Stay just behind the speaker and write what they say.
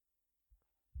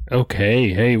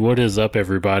Okay, hey, what is up,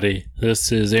 everybody? This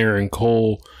is Aaron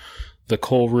Cole, the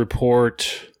Cole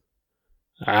Report.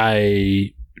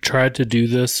 I tried to do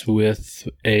this with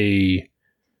a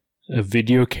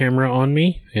video camera on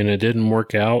me, and it didn't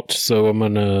work out, so I'm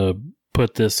going to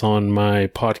put this on my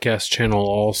podcast channel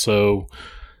also.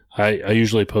 I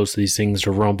usually post these things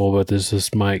to Rumble, but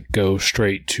this might go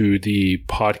straight to the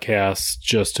podcast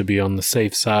just to be on the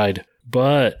safe side.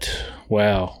 But,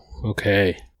 wow,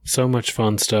 okay. So much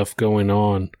fun stuff going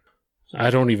on.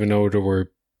 I don't even know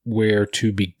where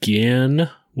to begin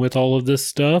with all of this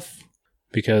stuff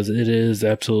because it is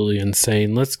absolutely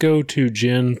insane. Let's go to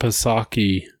Jen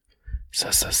Psaki.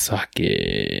 Suck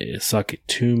it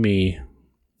to me.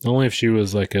 Only if she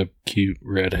was like a cute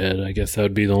redhead. I guess that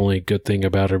would be the only good thing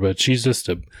about her, but she's just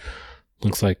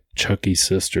looks like Chucky's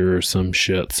sister or some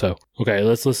shit. So, okay,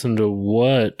 let's listen to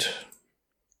what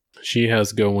she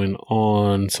has going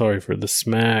on. Sorry for the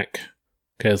smack.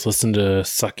 Okay, let's listen to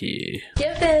Sucky.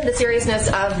 Given the seriousness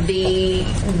of the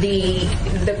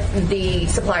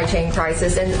supply chain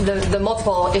crisis and the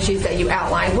multiple issues that you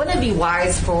outlined, wouldn't it be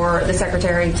wise for the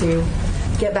Secretary to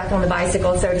get back on the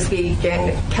bicycle, so to speak,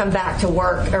 and come back to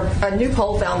work? A new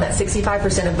poll found that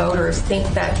 65% of voters think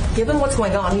that, given what's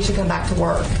going on, he should come back to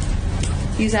work.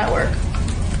 He's at work.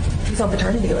 He's on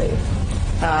paternity leave.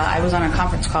 I was on a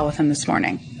conference call with him this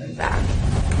morning. Back.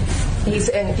 He's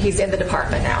in the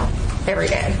department now, every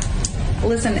day.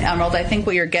 Listen, Emerald, I think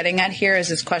what you're getting at here is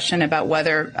this question about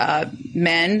whether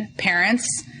men,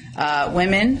 parents,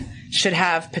 women should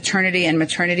have paternity and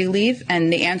maternity leave,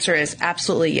 and the answer is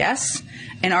absolutely yes.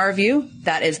 In our view,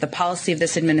 that is the policy of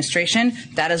this administration.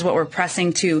 That is what we're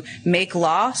pressing to make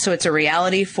law, so it's a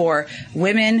reality for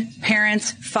women,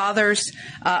 parents, fathers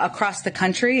across the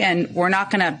country, and we're not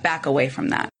going to back away from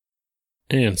that.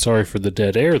 And sorry for the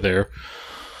dead air there,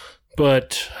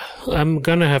 but I'm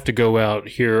going to have to go out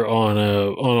here on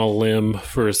a limb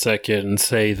for a second and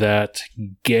say that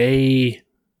gay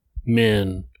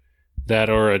men that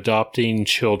are adopting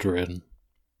children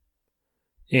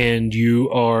and you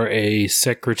are a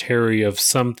secretary of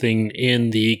something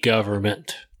in the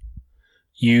government,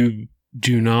 you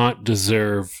do not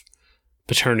deserve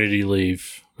paternity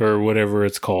leave or whatever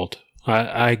it's called.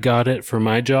 I got it for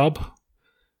my job,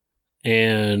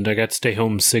 and I got to stay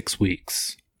home 6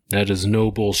 weeks. That is no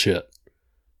bullshit.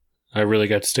 I really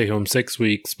got to stay home 6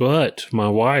 weeks, but my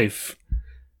wife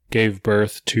gave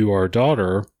birth to our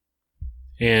daughter,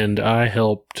 and I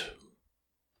helped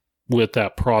with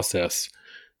that process.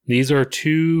 These are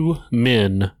two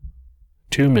men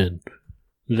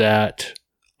that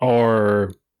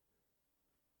are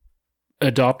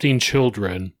adopting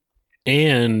children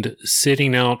and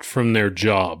sitting out from their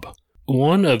job.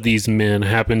 One of these men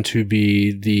happened to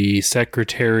be the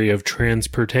Secretary of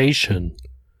Transportation.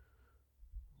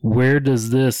 Where does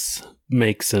this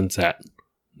make sense at?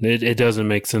 It doesn't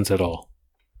make sense at all.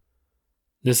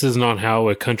 This is not how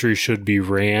a country should be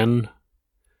ran.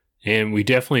 And we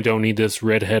definitely don't need this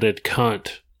redheaded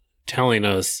cunt telling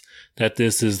us that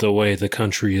this is the way the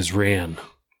country is ran.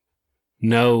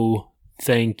 No,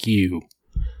 thank you.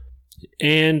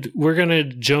 And we're going to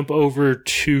jump over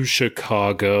to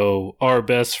Chicago. Our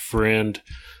best friend,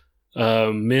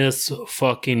 Miss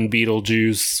fucking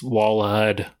Beetlejuice,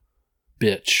 wall-eyed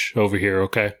bitch over here,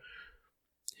 okay?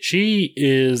 She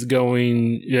is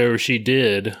going, or she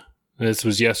did, this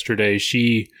was yesterday,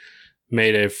 she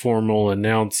made a formal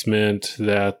announcement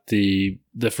that the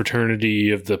fraternity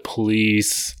of the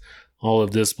police, all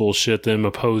of this bullshit, them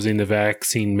opposing the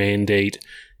vaccine mandate,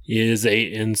 is a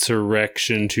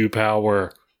insurrection to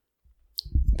power.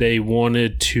 They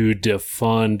wanted to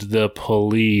defund the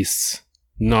police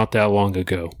not that long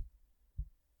ago.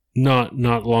 Not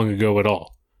long ago at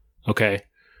all. Okay?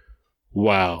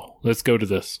 Wow. Let's go to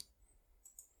this.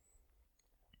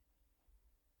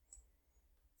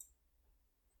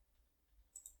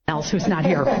 Else who's not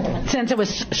here, since it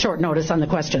was short notice on the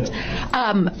questions.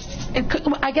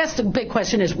 I guess the big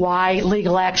question is why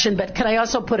legal action, but could I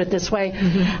also put it this way?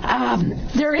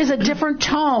 There is a different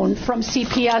tone from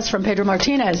CPS, from Pedro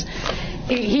Martinez.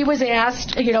 He was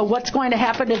asked, what's going to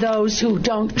happen to those who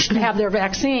don't have their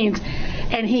vaccines,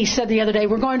 and he said the other day,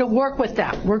 we're going to work with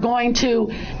them. We're going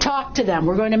to talk to them.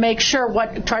 We're going to make sure,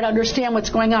 try to understand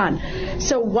what's going on.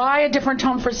 So why a different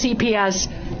tone for CPS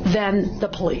than the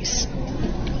police?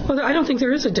 Well, I don't think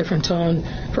there is a different tone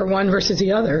for one versus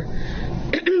the other.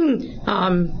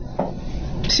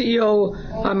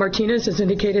 CEO Martinez has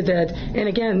indicated that, and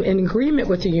again, in agreement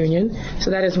with the union,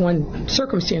 so that is one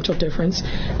circumstantial difference,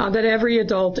 that every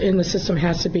adult in the system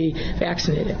has to be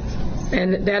vaccinated.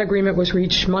 And that agreement was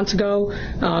reached months ago,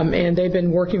 and they've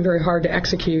been working very hard to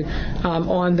execute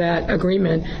on that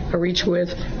agreement reached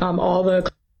with all the...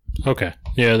 Okay.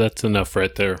 Yeah, that's enough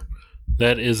right there.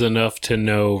 That is enough to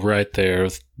know right there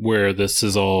where this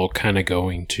is all kind of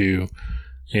going to.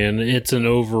 And it's an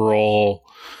overall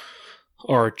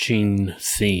arching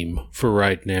theme for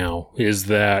right now, is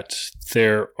that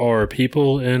there are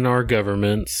people in our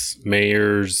governments,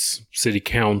 mayors, city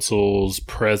councils,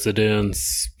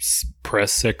 presidents,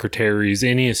 press secretaries,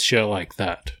 any shit like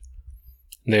that.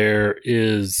 There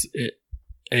is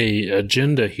a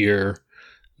agenda here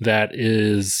that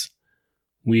is,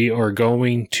 we are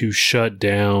going to shut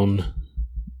down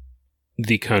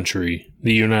the country,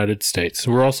 the United States.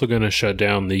 We're also going to shut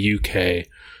down the UK,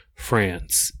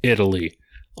 France, Italy,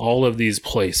 all of these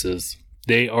places.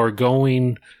 They are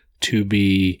going to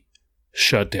be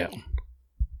shut down.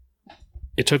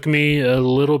 It took me a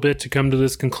little bit to come to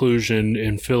this conclusion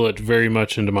and feel it very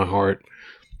much into my heart.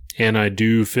 And I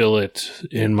do feel it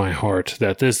in my heart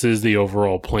that this is the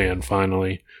overall plan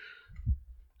finally.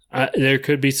 There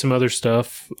could be some other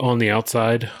stuff on the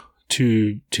outside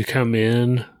to come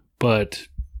in, but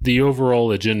the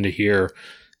overall agenda here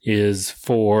is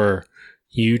for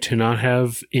you to not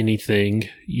have anything,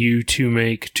 you to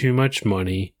make too much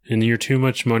money, and your too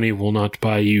much money will not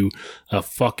buy you a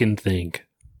fucking thing.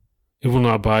 It will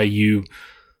not buy you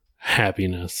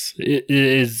happiness.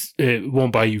 It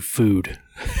won't buy you food.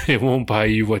 It won't buy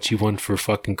you what you want for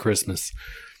fucking Christmas.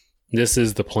 This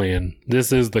is the plan.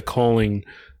 This is the calling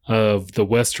of the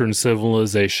Western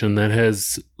civilization that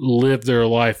has lived their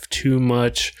life too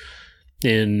much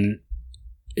in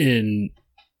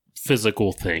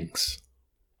physical things,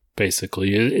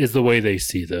 basically, is the way they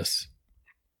see this.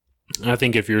 I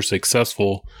think if you're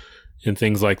successful in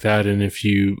things like that, and if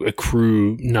you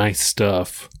accrue nice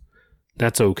stuff,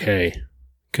 that's okay,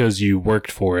 because you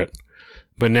worked for it.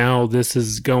 But now this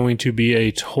is going to be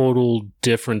a total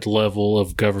different level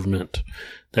of government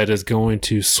that is going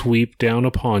to sweep down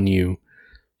upon you,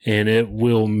 and it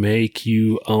will make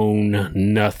you own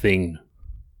nothing.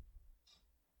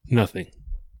 Nothing.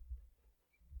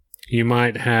 You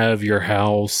might have your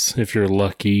house, if you're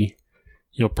lucky.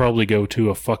 You'll probably go to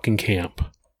a fucking camp.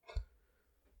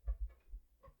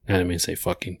 I didn't mean to say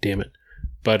fucking, damn it.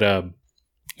 But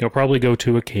you'll probably go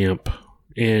to a camp,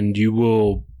 and you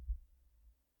will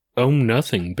own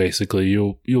nothing, basically.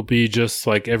 You'll be just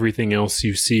like everything else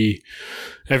you see,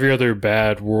 every other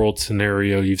bad world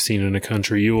scenario you've seen in a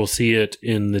country. You will see it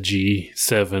in the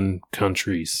G7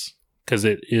 countries, because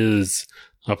it is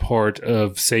a part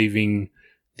of saving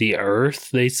the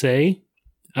earth, they say.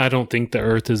 I don't think the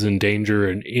earth is in danger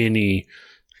in any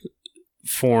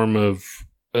form of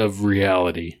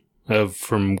reality,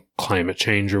 from climate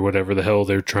change or whatever the hell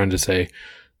they're trying to say.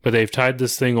 But they've tied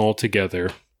this thing all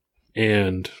together.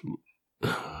 And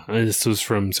this was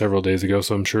from several days ago,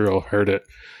 so I'm sure I'll heard it.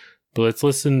 But let's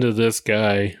listen to this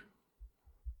guy.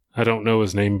 I don't know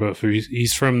his name, but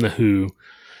he's from The WHO.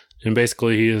 And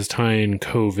basically he is tying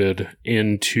COVID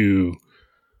into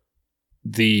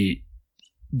the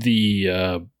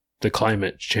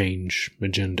climate change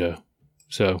agenda.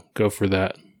 So go for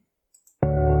that.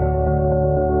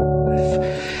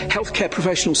 Healthcare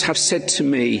professionals have said to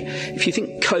me, if you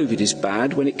think COVID is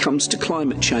bad, when it comes to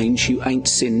climate change, you ain't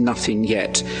seen nothing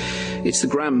yet. It's the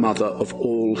grandmother of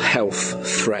all health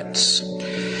threats.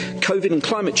 COVID and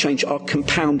climate change are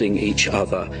compounding each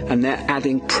other, and they're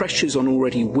adding pressures on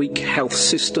already weak health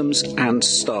systems and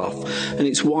staff. And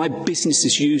it's why business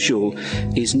as usual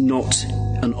is not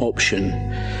an option.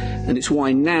 And it's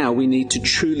why now we need to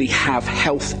truly have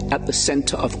health at the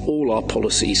centre of all our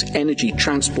policies: energy,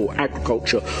 transport,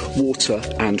 agriculture, water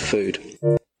and food.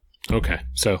 Okay,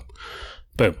 so,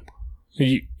 boom.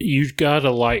 You got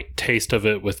a light taste of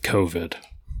it with COVID.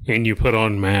 And you put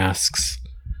on masks.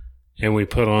 And we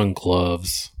put on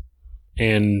gloves.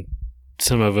 And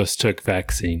some of us took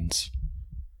vaccines.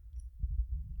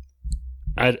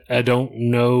 I don't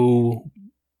know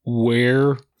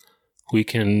where we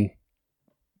can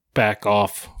back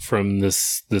off from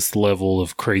this level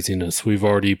of craziness we've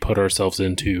already put ourselves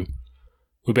into.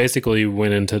 We basically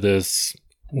went into this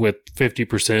with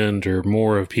 50% or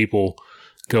more of people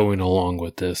going along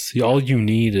with this. All you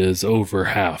need is over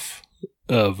half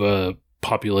of a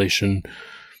population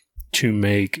to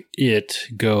make it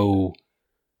go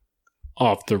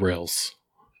off the rails.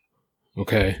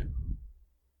 Okay?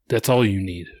 That's all you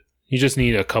need. You just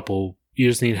need you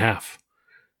just need half.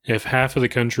 If half of the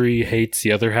country hates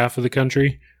the other half of the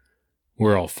country,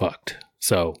 we're all fucked.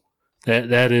 So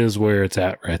that is where it's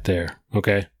at right there.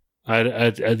 Okay?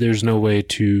 There's no way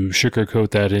to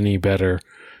sugarcoat that any better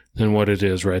than what it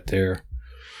is right there.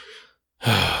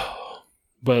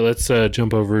 But let's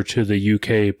jump over to the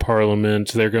UK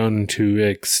Parliament. They're going to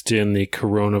extend the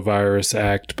Coronavirus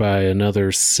Act by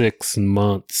another 6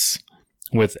 months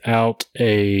without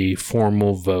a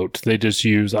formal vote. They just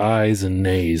use ayes and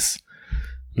nays.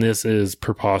 This is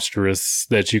preposterous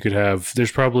that you could have.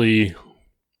 There's probably,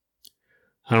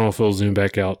 I don't know if it'll zoom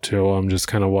back out till I'm just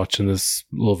kind of watching this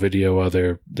little video while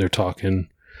they're talking.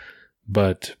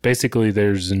 But basically,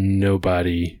 there's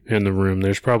nobody in the room.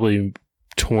 There's probably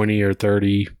 20 or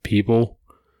 30 people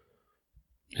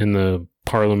in the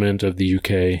Parliament of the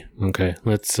UK. Okay,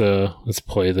 let's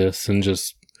play this and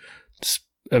just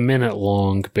a minute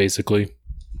long, basically.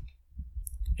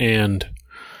 And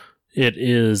it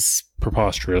is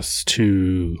preposterous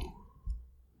to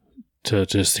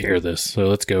just hear this. So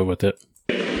let's go with it.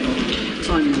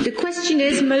 The question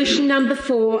is motion number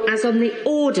 4 as on the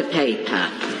order paper.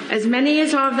 As many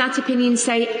as are of that opinion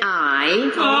say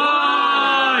aye.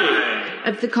 Aye.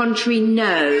 Of the contrary, no.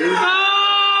 Aye.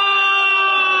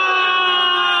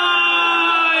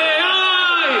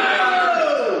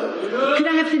 Could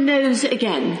I have the noes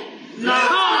again? No.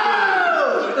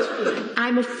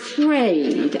 I'm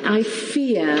afraid, I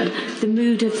fear the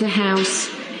mood of the House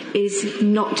is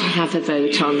not to have a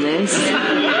vote on this.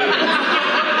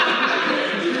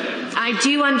 I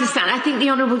do understand. I think the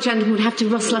honourable gentleman would have to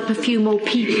rustle up a few more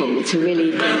people to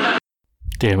really...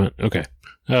 Damn it. Okay.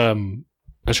 I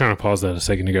was trying to pause that a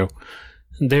second ago.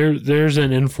 There's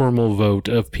an informal vote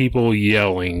of people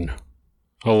yelling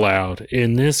aloud.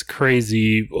 And this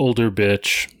crazy older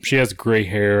bitch, she has gray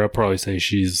hair. I'll probably say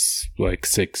she's like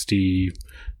 60,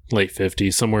 late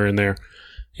 50s, somewhere in there.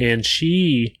 And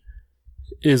she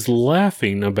is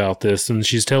laughing about this, and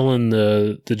she's telling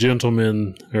the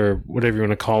gentleman, or whatever you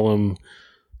want to call him,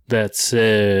 that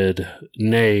said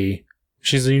nay.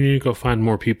 She said, you need to go find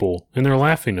more people. And they're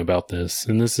laughing about this.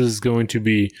 And this is going to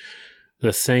be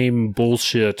the same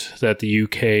bullshit that the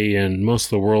UK and most of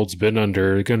the world's been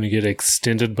under. They're going to get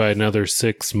extended by another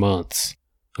 6 months.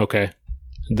 Okay?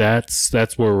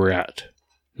 That's where we're at.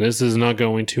 This is not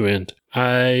going to end.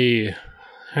 I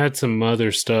had some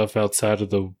other stuff outside of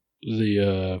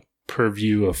the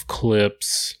purview of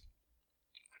clips.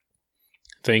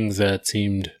 Things that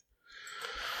seemed...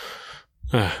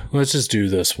 let's just do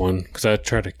this one, because I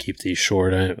try to keep these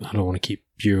short. I don't want to keep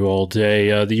you all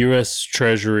day. The U.S.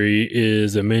 Treasury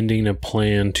is amending a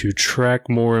plan to track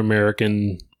more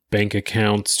American bank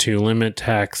accounts to limit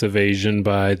tax evasion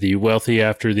by the wealthy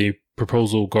after the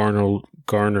proposal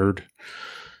garnered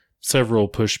several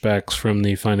pushbacks from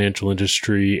the financial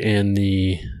industry and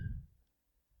the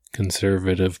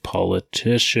conservative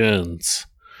politicians.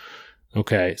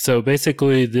 Okay, so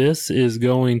basically this is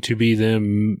going to be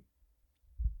them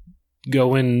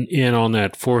going in on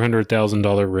that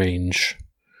 $400,000 range.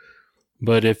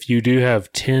 But if you do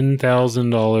have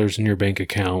 $10,000 in your bank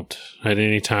account at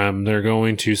any time, they're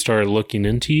going to start looking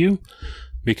into you,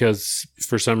 because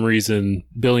for some reason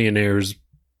billionaires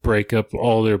break up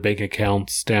all their bank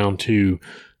accounts down to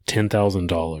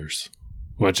 $10,000,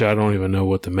 which I don't even know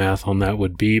what the math on that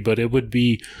would be, but it would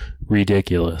be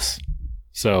ridiculous.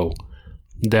 So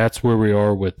that's where we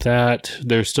are with that.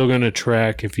 They're still going to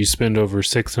track if you spend over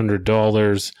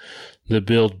 $600. The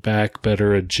Build Back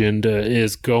Better agenda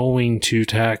is going to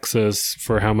tax us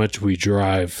for how much we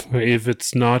drive. If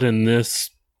it's not in this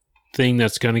thing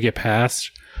that's going to get passed,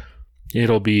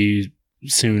 it'll be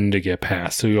soon to get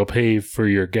passed. So you'll pay for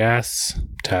your gas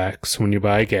tax when you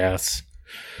buy gas,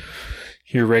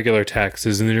 your regular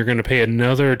taxes, and then you're going to pay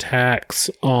another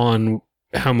tax on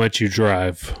how much you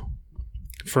drive.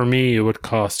 For me, it would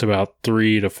cost about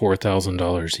 $3,000 to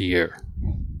 $4,000 a year.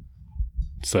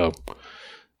 So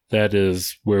that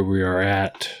is where we are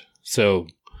at. So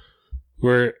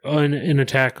we're in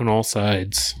attack on all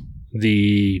sides.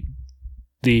 The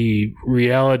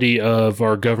reality of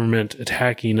our government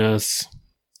attacking us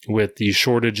with these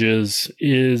shortages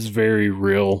is very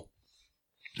real.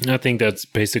 I think that's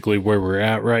basically where we're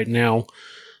at right now.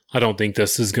 I don't think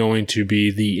this is going to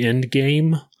be the end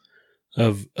game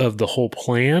of the whole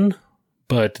plan,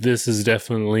 but this is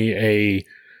definitely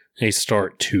a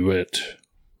start to it.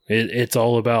 It's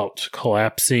all about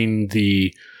collapsing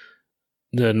the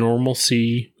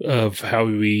normalcy of how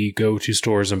we go to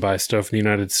stores and buy stuff in the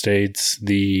United States.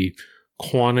 The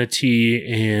quantity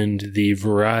and the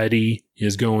variety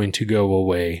is going to go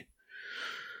away.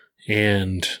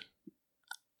 And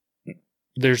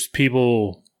there's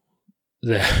people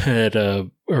that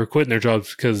are quitting their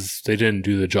jobs because they didn't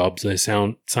do the jobs they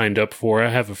signed up for. I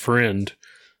have a friend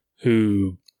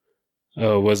who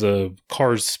was a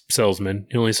cars salesman.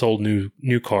 He only sold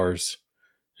new cars,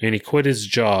 and he quit his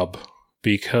job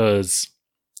because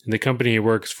The company he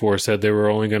works for said they were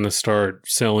only going to start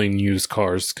selling used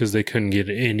cars because they couldn't get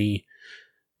any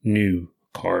new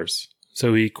cars.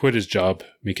 So he quit his job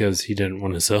because he didn't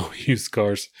want to sell used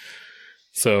cars.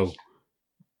 So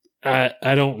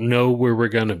I don't know where we're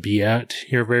going to be at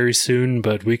here very soon,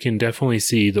 but we can definitely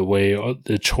see the way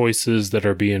the choices that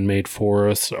are being made for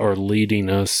us are leading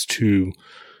us to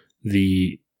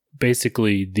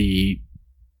basically the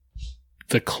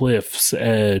cliff's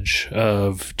edge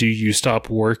of, do you stop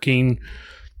working?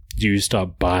 Do you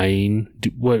stop buying?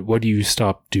 What do you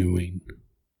stop doing?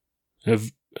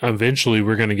 Eventually,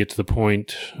 we're going to get to the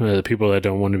point, the people that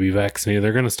don't want to be vaccinated,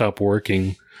 they're going to stop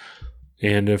working.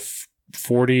 And if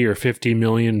 40 or 50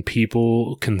 million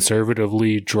people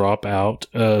conservatively drop out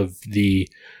of the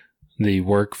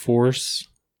workforce,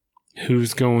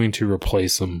 who's going to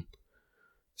replace them?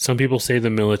 Some people say the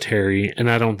military,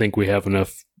 and I don't think we have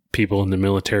enough people in the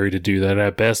military to do that.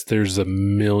 At best, there's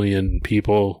 1 million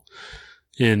people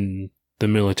in the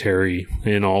military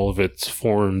in all of its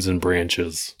forms and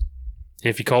branches.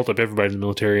 If you called up everybody in the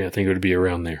military, I think it would be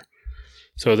around there.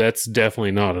 So that's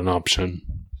definitely not an option.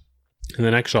 And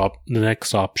the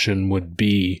next option would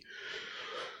be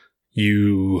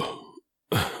you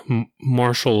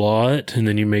martial law it, and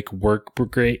then you make work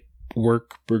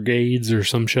brigades or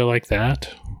some shit like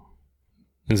that.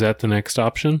 Is that the next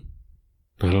option?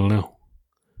 I don't know.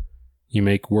 You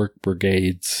make work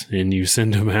brigades and you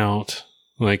send them out.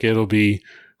 Like, it'll be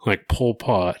like Pol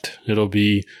Pot. It'll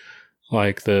be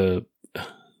like the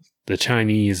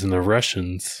Chinese and the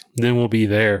Russians. Then we'll be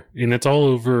there. And it's all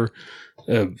over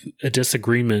a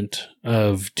disagreement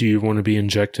of, do you want to be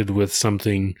injected with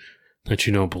something that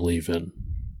you don't believe in,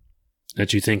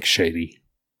 that you think shady?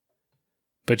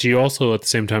 But you also at the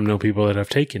same time know people that have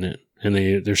taken it and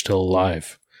they're still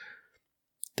alive.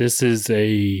 This is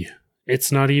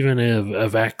it's not even a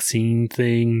vaccine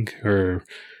thing or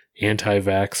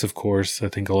anti-vax, of course. I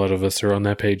think a lot of us are on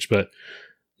that page, but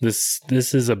this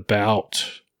is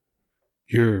about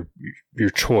your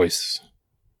choice.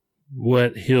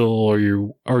 What hill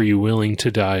are you willing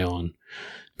to die on?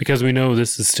 Because we know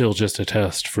this is still just a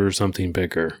test for something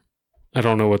bigger. I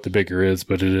don't know what the bigger is,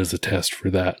 but it is a test for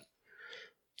that.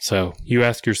 So you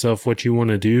ask yourself what you want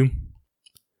to do,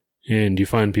 and you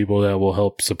find people that will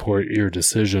help support your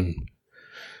decision.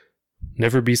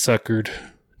 Never be suckered.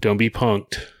 Don't be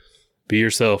punked. Be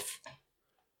yourself.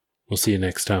 We'll see you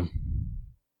next time.